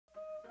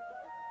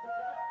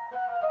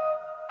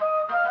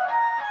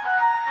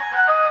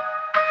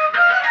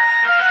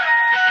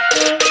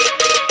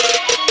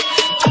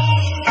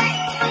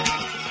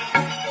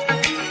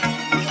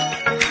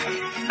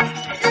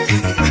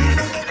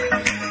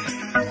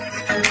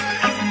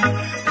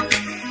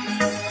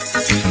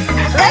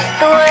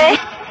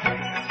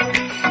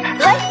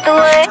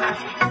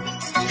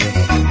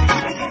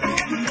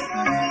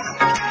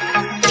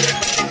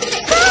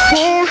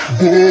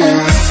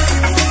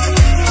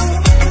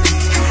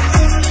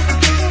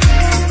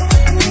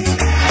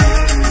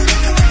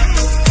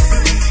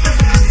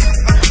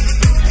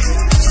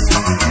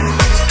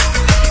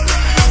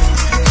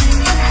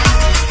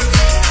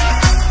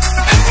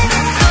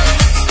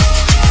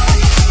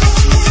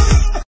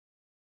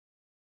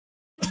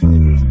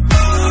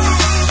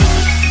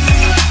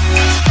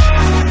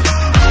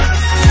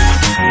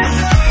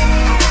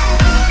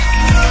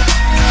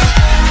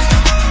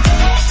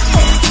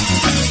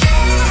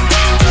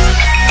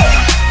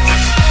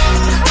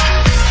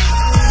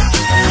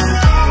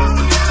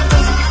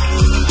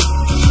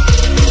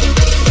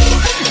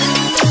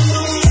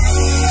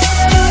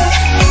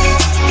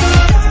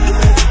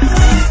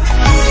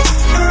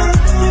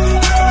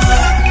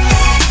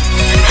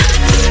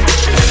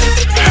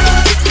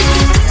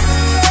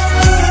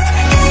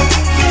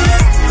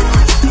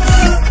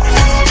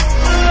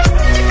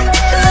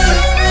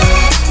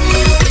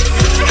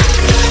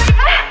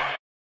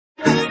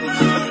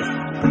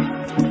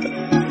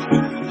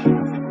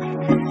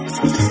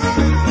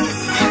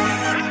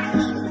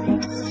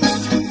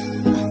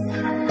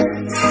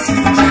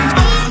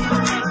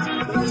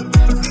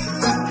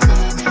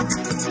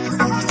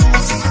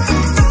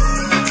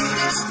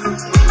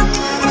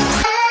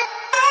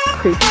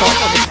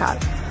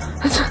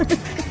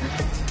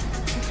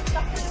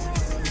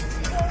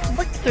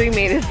3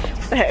 meters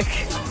thick.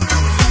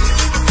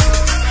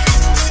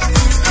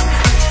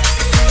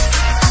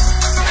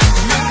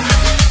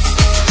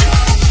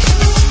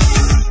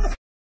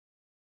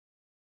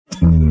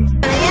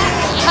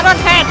 Out of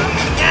 10.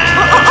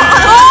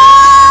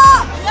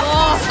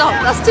 Oh, stop.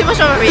 That's too much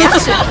of a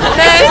reaction. Look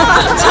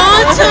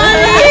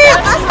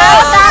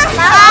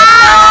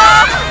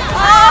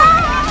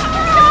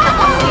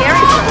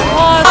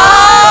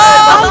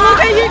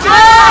at you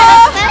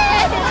guys.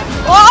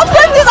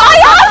 Open this eye.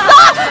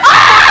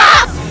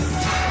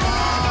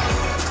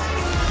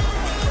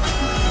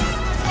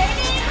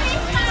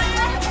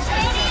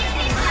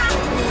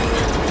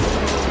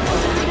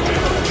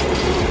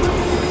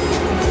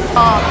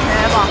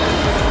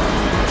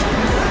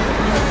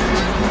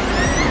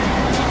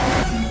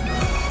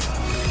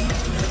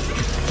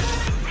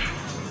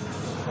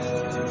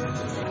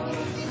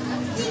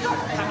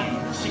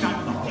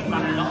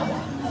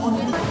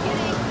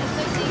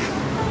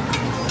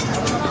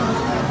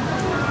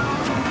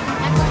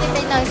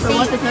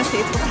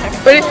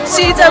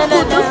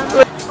 대박.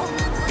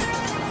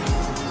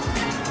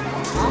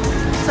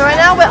 So right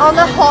now we're on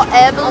the hot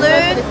air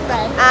balloon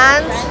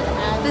and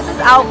this is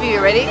our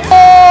view. Ready?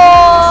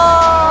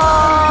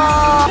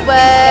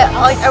 We're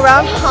like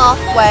around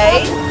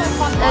halfway,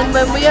 and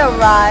when we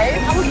arrive,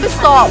 we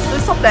stop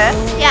there.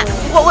 Yeah.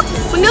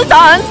 When you're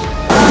done.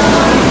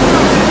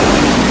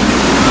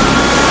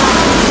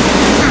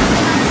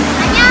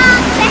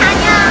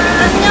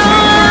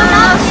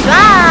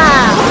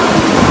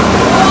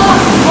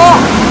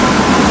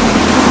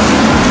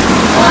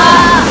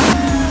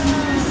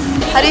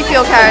 How do you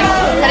feel, Karen?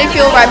 How do you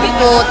feel right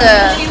before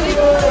the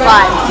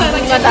ride?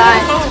 You're gonna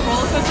die.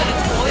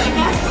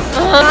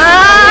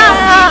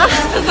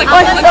 Wait,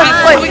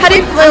 how do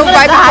you feel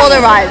right before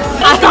the ride?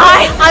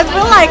 I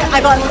feel like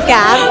I got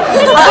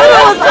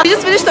scammed. We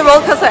just finished the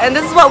roller coaster and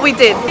this is what we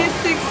did.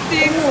 16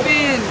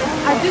 spin.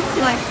 I did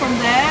like from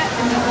there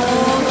and then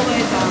all the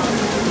way down.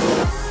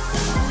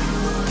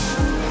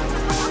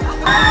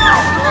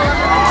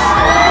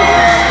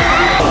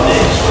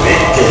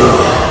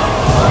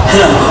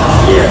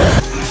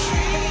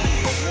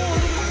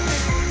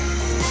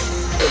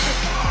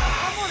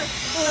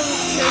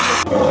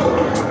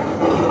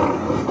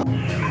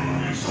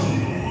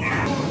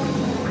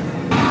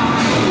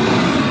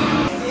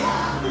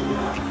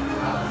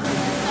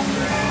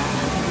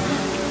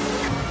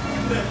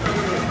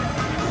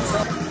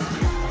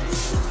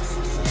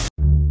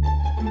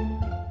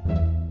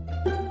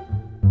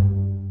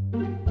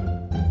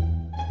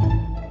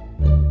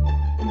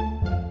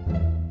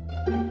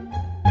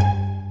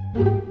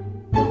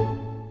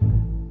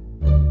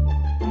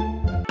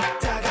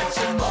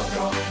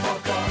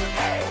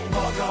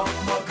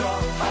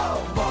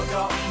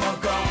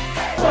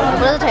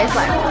 What does it taste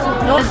like?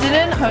 No, it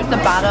didn't hurt the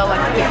batter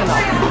like thick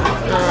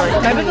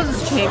enough. Maybe because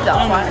it's cheap,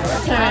 that's why.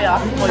 Yeah.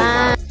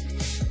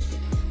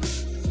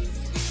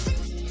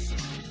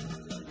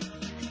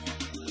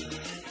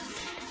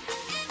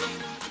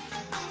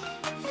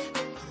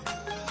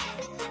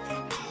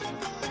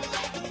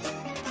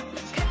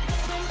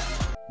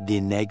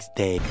 The next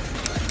day.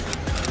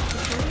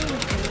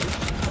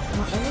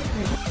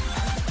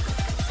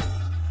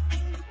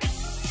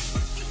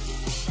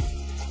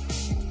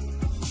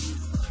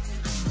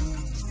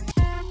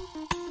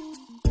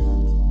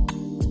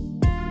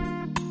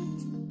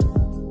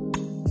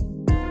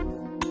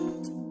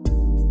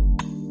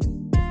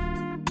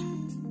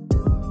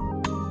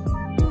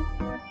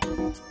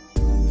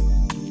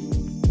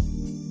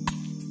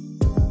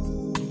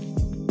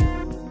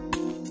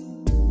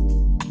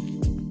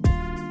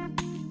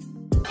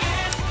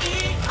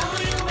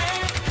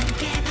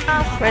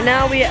 Right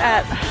now we are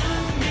at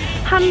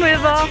Han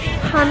River,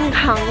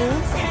 한강.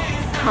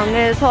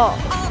 강에서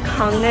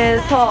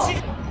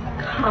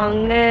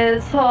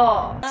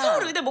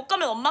서울 의대 못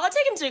가면 엄마가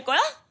책임질 거야?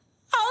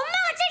 아,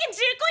 엄마가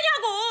책임질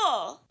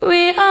거냐고!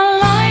 We are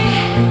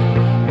like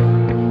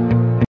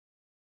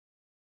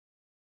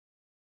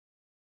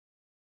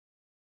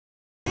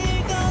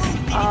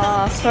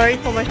sorry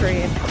for my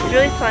Korean. It's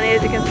really funny,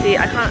 as you can see.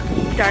 I can't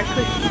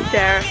directly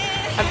stare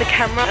at the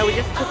camera, and we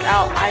just took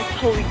out I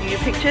told you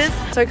pictures.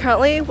 So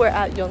currently we're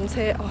at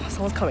Yonsei. Oh,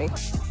 someone's coming.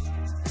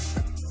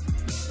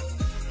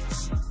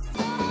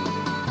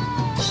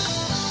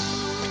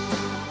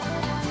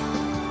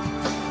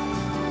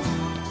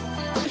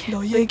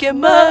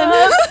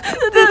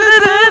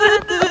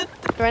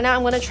 Right now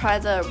I'm gonna try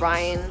the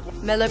Ryan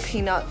mellow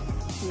peanut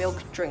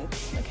milk drink.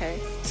 Okay,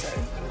 so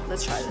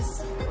let's try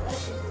this.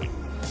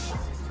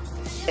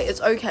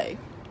 It's okay.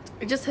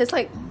 It just tastes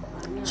like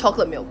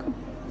chocolate milk.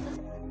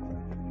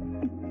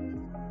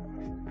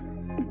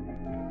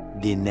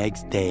 The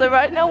next day. So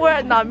right now we're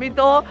at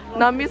Nami-do,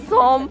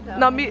 Nami-som,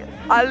 Nami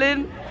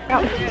Island.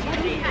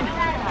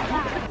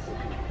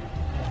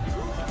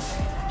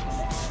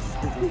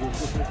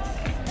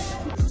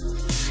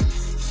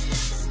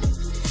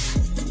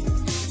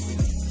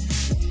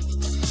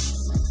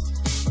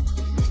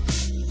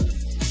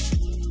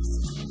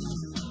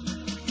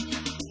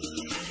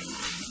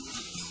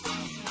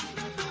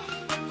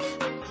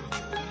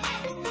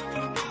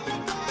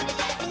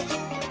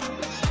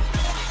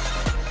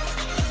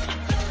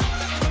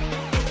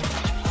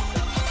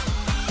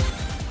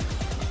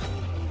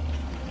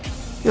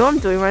 know what I'm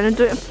doing right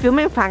now? I'm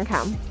filming fan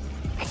cam.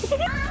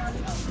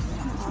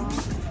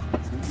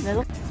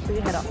 Now put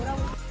your head up.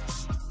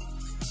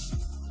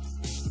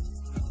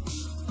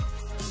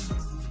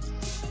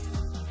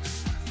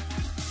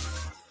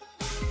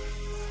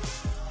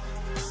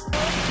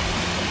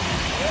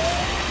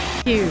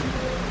 You.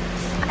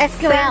 Let's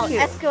go out.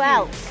 Let's go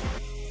out.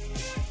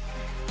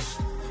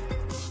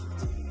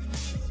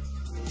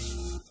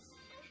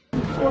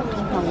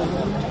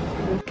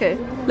 Okay,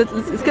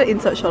 let's get an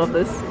insert shot of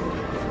this.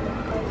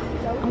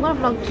 I'm gonna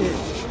vlog too.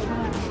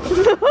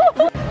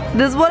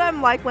 This is what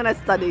I'm like when I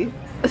study.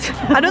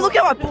 I don't look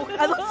at my book,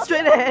 I look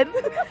straight ahead.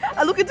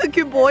 I look into a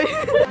cute boy.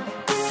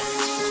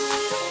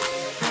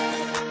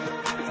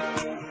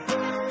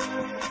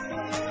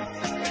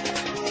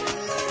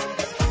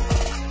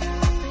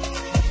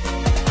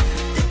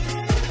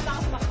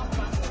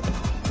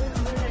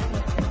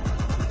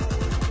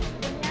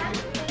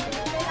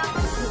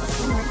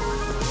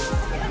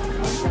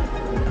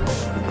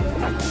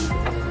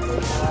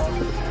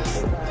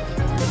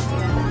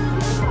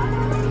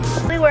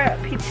 We're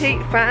at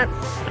Petite France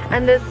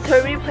and there's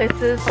so many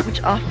places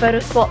which are photo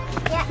spots.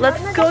 Yeah,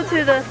 let's go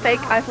to the fake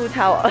Eiffel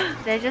Tower.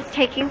 They're just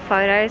taking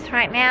photos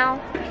right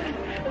now.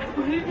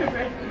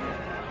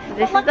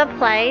 This is the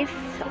place.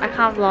 I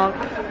can't vlog.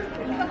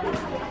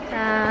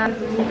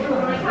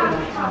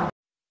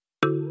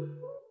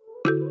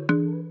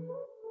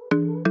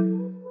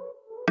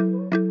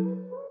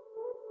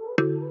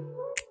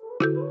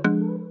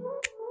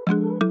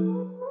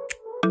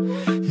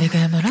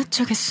 내가 뭘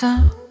어쩌겠어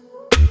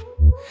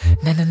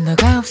나는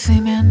너가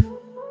없으면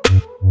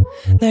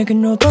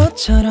낡은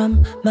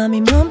로봇처럼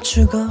맘이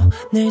멈추고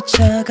늘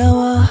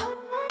차가워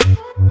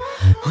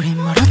우린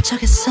뭘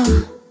어쩌겠어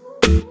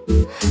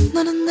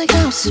너는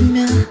내가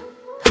없으면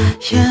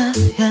yeah,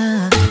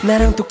 yeah.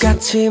 나랑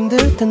똑같이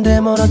힘들 텐데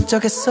뭘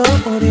어쩌겠어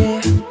우리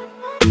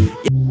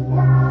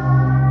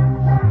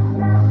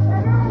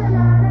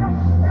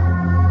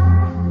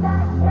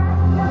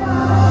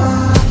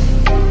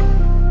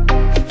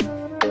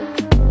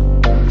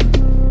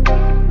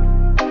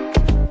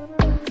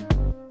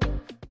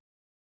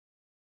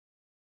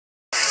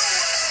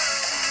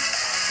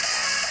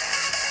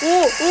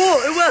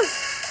Oh, it was.